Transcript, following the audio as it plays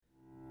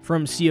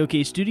From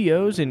COK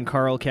Studios in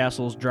Carl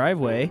Castle's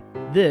driveway,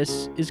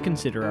 this is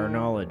Consider Our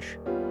Knowledge.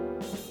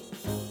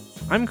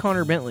 I'm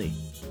Connor Bentley.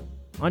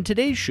 On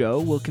today's show,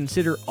 we'll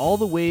consider all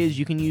the ways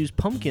you can use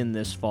pumpkin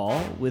this fall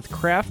with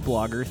craft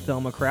blogger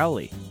Thelma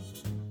Crowley.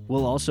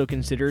 We'll also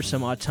consider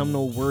some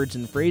autumnal words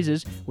and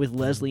phrases with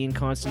Leslie and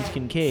Constance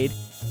Kincaid,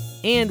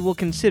 and we'll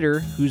consider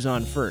who's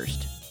on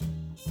first.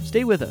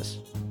 Stay with us.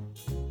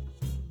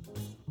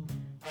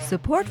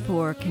 Support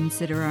for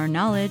Consider Our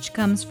Knowledge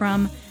comes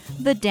from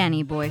the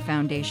Danny Boy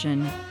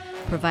Foundation,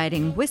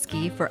 providing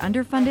whiskey for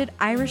underfunded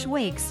Irish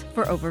wakes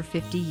for over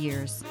 50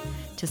 years.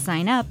 To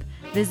sign up,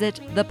 visit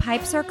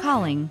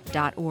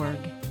thepipesAreCalling.org.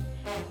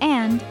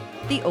 And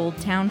the Old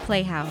Town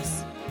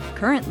Playhouse,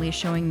 currently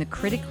showing the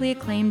critically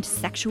acclaimed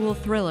sexual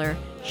thriller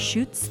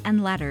Chutes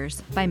and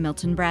Ladders by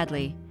Milton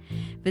Bradley.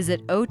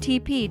 Visit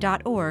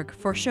otp.org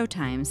for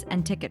showtimes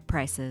and ticket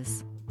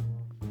prices.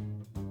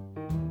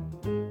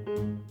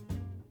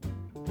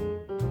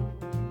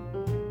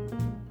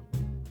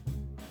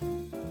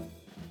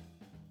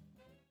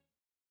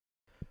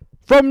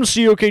 From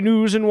COK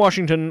News in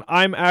Washington,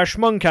 I'm Ash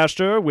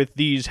Muncaster with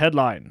these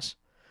headlines.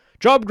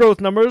 Job growth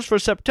numbers for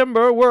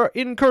September were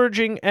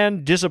encouraging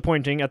and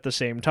disappointing at the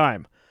same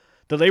time.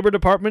 The Labor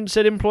Department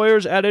said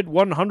employers added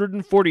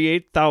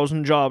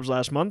 148,000 jobs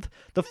last month,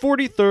 the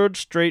 43rd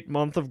straight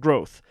month of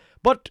growth,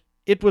 but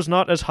it was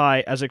not as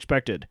high as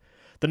expected.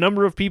 The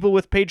number of people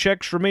with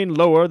paychecks remained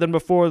lower than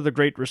before the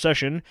Great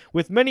Recession,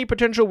 with many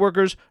potential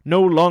workers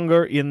no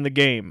longer in the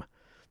game.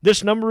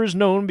 This number is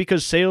known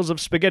because sales of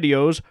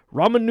SpaghettiOs,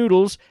 ramen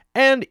noodles,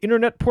 and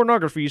internet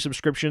pornography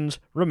subscriptions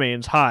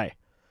remains high.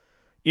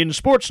 In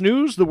sports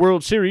news, the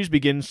World Series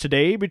begins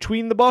today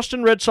between the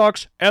Boston Red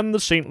Sox and the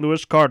St.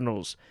 Louis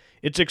Cardinals.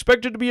 It's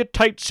expected to be a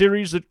tight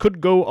series that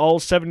could go all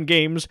 7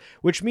 games,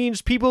 which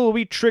means people will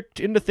be tricked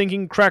into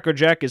thinking Cracker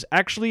Jack is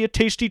actually a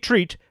tasty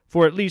treat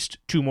for at least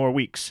 2 more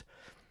weeks.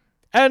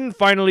 And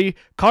finally,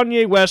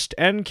 Kanye West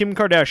and Kim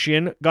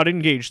Kardashian got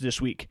engaged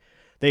this week.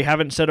 They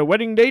haven't set a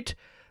wedding date,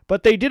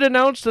 but they did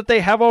announce that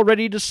they have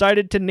already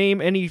decided to name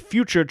any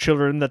future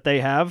children that they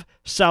have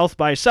South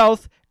by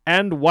South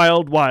and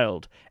Wild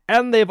Wild,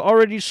 and they've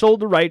already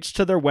sold the rights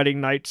to their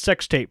wedding night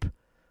sex tape.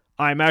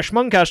 I'm Ash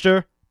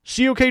Muncaster,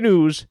 COK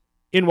News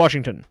in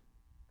Washington.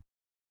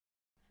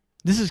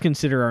 This is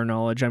Consider Our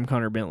Knowledge. I'm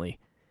Connor Bentley.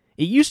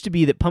 It used to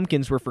be that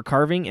pumpkins were for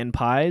carving and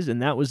pies,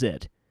 and that was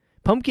it.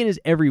 Pumpkin is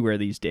everywhere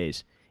these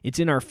days. It's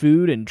in our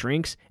food and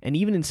drinks, and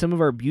even in some of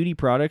our beauty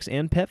products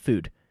and pet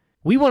food.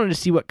 We wanted to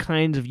see what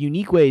kinds of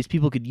unique ways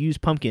people could use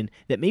pumpkin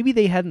that maybe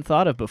they hadn't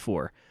thought of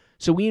before.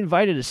 So we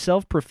invited a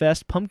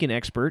self-professed pumpkin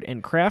expert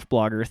and craft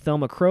blogger,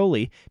 Thelma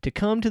Crowley, to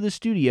come to the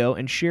studio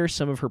and share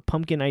some of her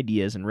pumpkin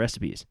ideas and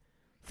recipes.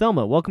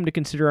 Thelma, welcome to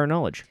Consider Our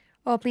Knowledge.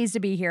 Oh, pleased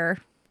to be here.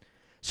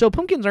 So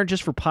pumpkins aren't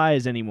just for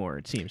pies anymore,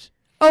 it seems.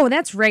 Oh,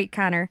 that's right,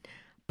 Connor.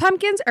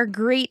 Pumpkins are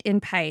great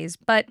in pies,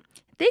 but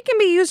they can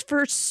be used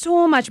for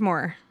so much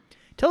more.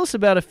 Tell us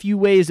about a few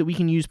ways that we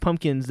can use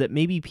pumpkins that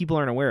maybe people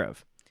aren't aware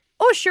of.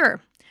 Oh, sure.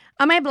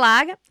 On my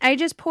blog, I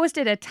just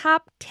posted a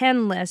top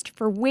 10 list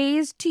for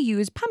ways to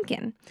use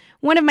pumpkin.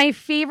 One of my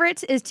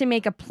favorites is to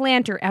make a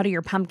planter out of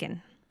your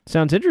pumpkin.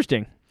 Sounds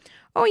interesting.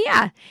 Oh,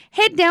 yeah.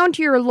 Head down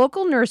to your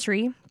local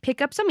nursery,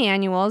 pick up some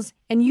annuals,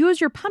 and use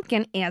your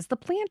pumpkin as the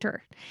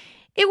planter.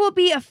 It will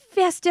be a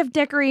festive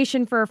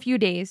decoration for a few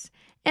days,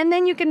 and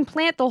then you can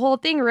plant the whole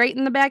thing right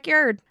in the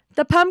backyard.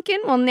 The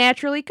pumpkin will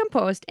naturally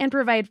compost and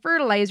provide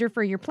fertilizer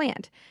for your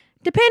plant.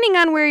 Depending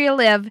on where you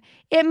live,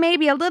 it may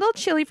be a little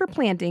chilly for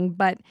planting,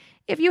 but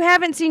if you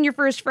haven't seen your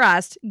first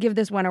frost, give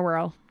this one a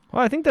whirl.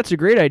 Well, I think that's a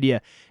great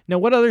idea. Now,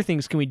 what other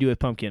things can we do with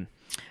pumpkin?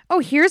 Oh,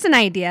 here's an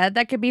idea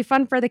that could be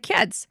fun for the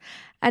kids.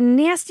 A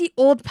nasty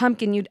old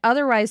pumpkin you'd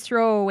otherwise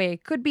throw away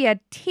could be a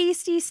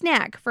tasty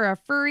snack for a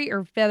furry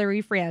or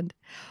feathery friend.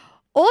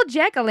 Old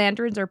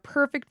jack-o'-lanterns are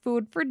perfect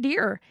food for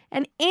deer,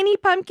 and any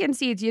pumpkin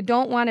seeds you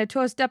don't want to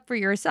toast up for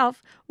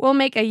yourself will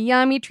make a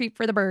yummy treat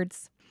for the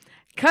birds.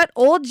 Cut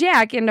Old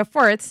Jack into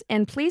fourths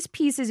and place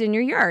pieces in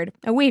your yard,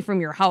 away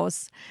from your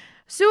house.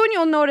 Soon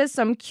you'll notice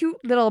some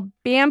cute little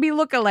Bambi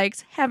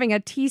lookalikes having a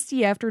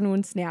tasty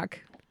afternoon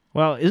snack.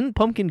 Well, isn't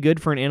pumpkin good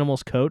for an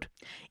animal's coat?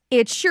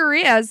 It sure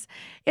is.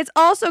 It's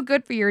also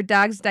good for your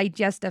dog's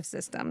digestive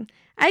system.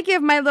 I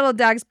give my little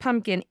dogs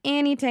pumpkin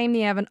anytime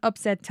they have an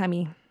upset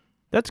tummy.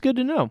 That's good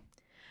to know.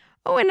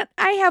 Oh, and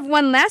I have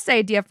one last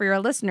idea for your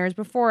listeners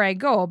before I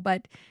go,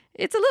 but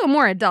it's a little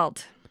more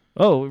adult.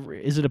 Oh,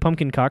 is it a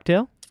pumpkin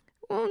cocktail?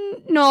 Well,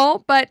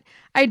 no, but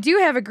I do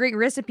have a great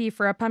recipe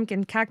for a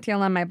pumpkin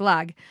cocktail on my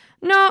blog.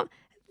 No,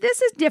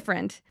 this is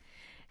different.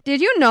 Did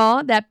you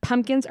know that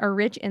pumpkins are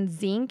rich in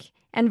zinc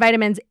and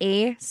vitamins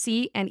A,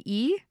 C, and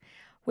E,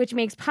 which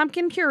makes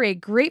pumpkin puree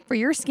great for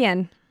your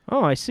skin?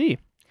 Oh, I see.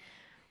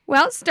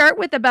 Well, start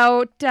with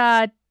about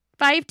 5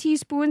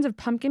 teaspoons of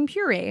pumpkin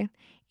puree.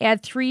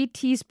 Add 3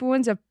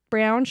 teaspoons of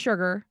brown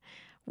sugar,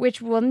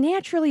 which will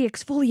naturally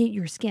exfoliate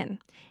your skin,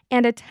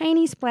 and a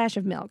tiny splash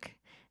of milk.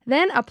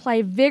 Then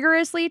apply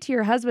vigorously to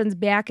your husband's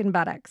back and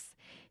buttocks.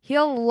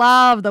 He'll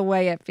love the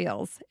way it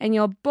feels, and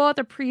you'll both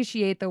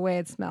appreciate the way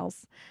it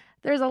smells.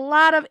 There's a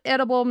lot of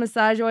edible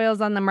massage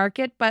oils on the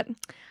market, but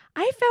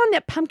I found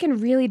that pumpkin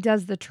really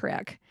does the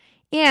trick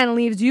and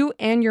leaves you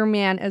and your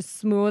man as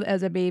smooth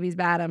as a baby's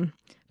bottom.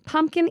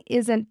 Pumpkin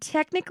isn't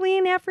technically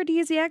an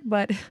aphrodisiac,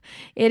 but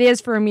it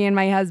is for me and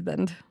my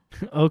husband.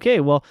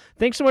 Okay, well,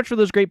 thanks so much for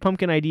those great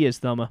pumpkin ideas,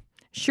 Thelma.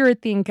 Sure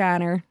thing,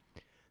 Connor.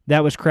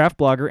 That was craft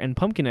blogger and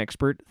pumpkin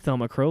expert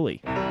Thelma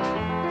Crowley.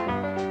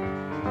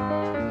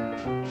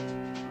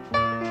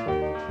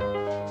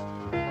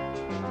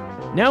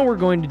 Now we're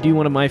going to do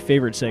one of my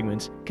favorite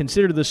segments,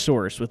 Consider the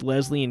Source, with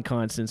Leslie and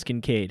Constance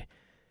Kincaid.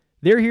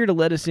 They're here to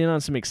let us in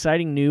on some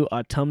exciting new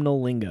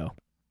autumnal lingo.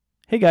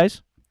 Hey,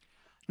 guys.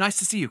 Nice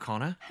to see you,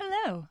 Connor.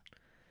 Hello.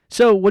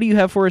 So, what do you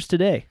have for us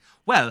today?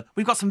 Well,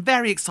 we've got some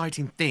very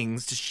exciting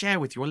things to share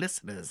with your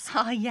listeners.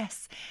 Ah,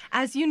 yes.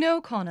 As you know,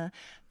 Connor,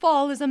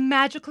 fall is a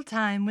magical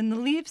time when the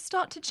leaves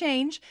start to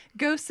change,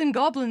 ghosts and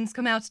goblins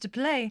come out to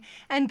play,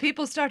 and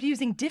people start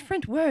using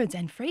different words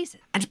and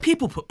phrases. And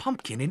people put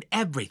pumpkin in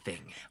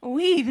everything.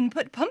 We even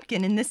put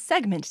pumpkin in this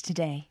segment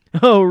today.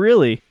 Oh,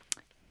 really?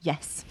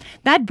 Yes.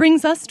 That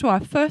brings us to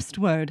our first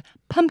word,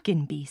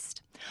 pumpkin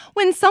beast.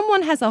 When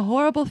someone has a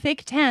horrible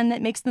fake tan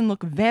that makes them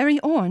look very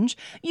orange,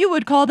 you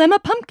would call them a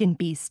pumpkin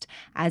beast.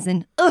 As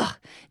in, ugh,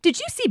 did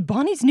you see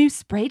Bonnie's new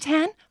spray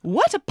tan?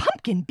 What a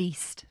pumpkin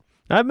beast.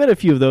 I've met a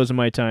few of those in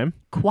my time.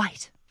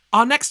 Quite.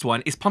 Our next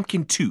one is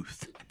pumpkin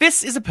tooth.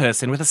 This is a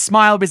person with a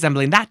smile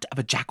resembling that of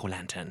a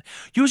jack-o'-lantern,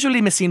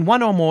 usually missing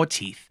one or more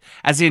teeth.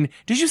 As in,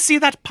 did you see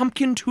that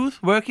pumpkin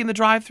tooth working the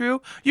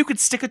drive-thru? You could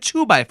stick a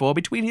 2x4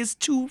 between his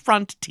two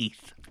front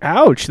teeth.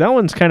 Ouch, that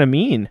one's kind of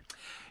mean.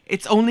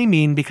 It's only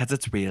mean because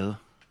it's real.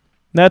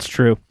 That's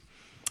true.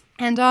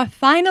 And our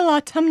final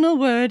autumnal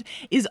word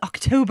is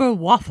October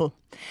waffle.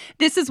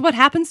 This is what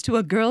happens to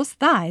a girl's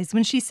thighs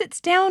when she sits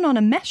down on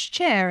a mesh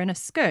chair in a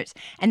skirt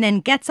and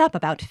then gets up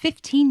about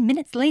 15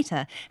 minutes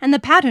later and the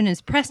pattern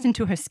is pressed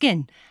into her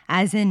skin.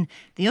 As in,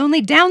 the only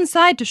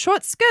downside to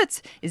short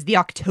skirts is the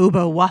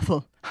October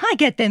waffle. I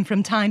get them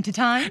from time to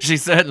time. She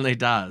certainly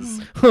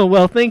does.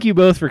 Well, thank you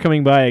both for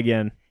coming by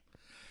again.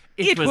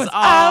 It was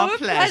our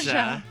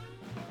pleasure.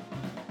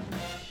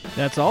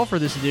 That's all for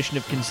this edition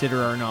of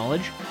Consider Our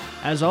Knowledge.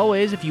 As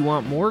always, if you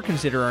want more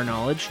Consider Our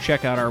Knowledge,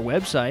 check out our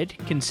website,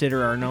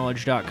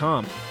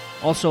 considerourknowledge.com.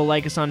 Also,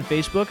 like us on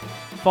Facebook,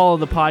 follow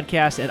the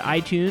podcast at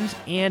iTunes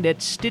and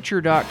at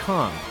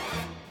Stitcher.com.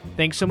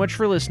 Thanks so much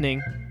for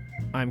listening.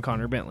 I'm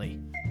Connor Bentley.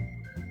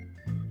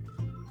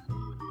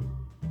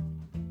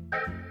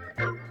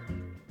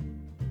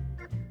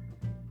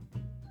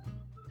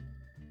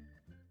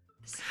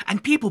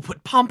 And people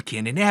put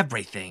pumpkin in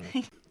everything.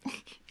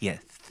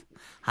 Yes.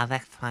 Our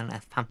next one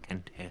is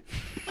pumpkin too.